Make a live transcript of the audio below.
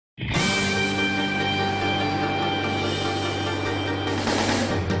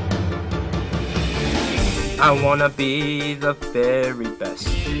I wanna be the very best,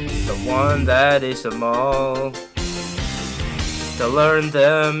 the one that is them all. To learn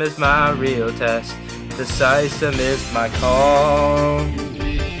them is my real test, decisive is my call.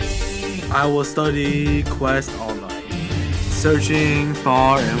 I will study quest all night, searching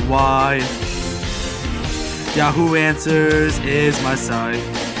far and wide. Yahoo Answers is my site,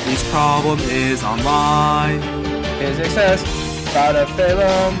 each problem is online. Physics test, gotta fail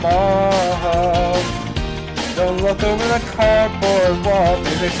them all. Don't look over the cardboard wall.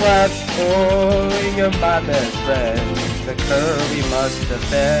 Physics lab, oh, you're my best friend. The curve we must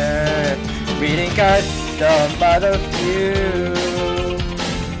defend. Reading guide done by the few.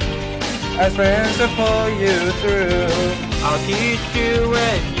 As friends to pull you through. I'll teach you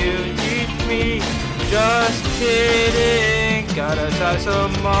and you teach me. Just kidding. Gotta size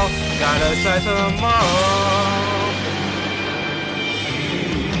them all. Gotta size them all.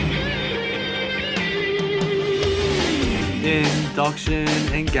 Induction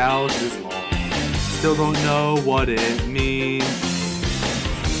and Gauss's law, still don't know what it means.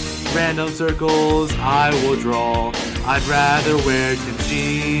 Random circles I will draw, I'd rather wear Tim's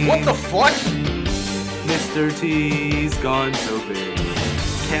jeans. What the fuck? Mr. T's gun so big,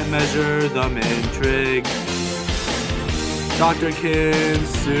 can't measure them in trig. Dr. Kim's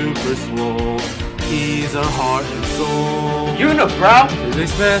super swole, he's our heart and soul. Unibrow!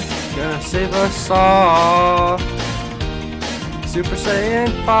 Physics man, gonna save us all. Super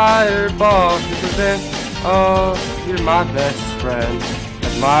Saiyan Fireball, Superman, oh, you're my best friend.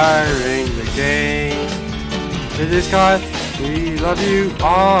 Admiring the games. Physics God, we love you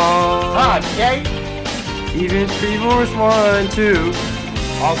all. Okay. Even Trevor's 1 and 2.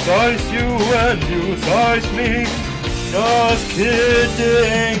 I'll size you and you size me. Just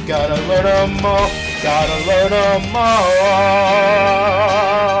kidding. Gotta learn them all. Gotta learn them all.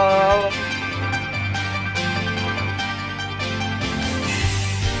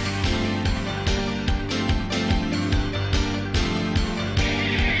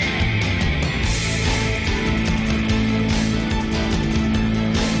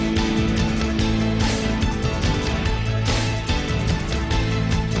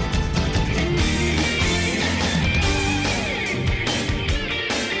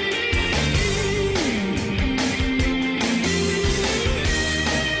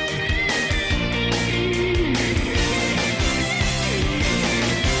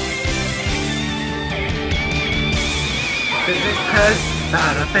 Physics test,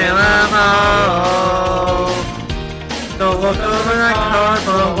 gotta fail them all. Don't look over that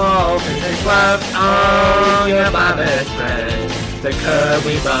cardboard wall. Physics lab, oh, you're my best friend. The curve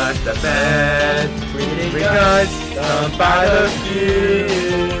we must defend. Reading guides done by the few.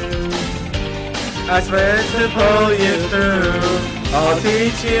 As friends to pull you through. I'll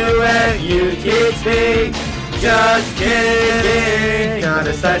teach you and you teach me. Just kidding.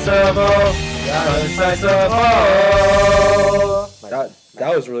 Gotta size them all. Gotta size them all.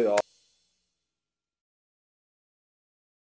 That was really awesome.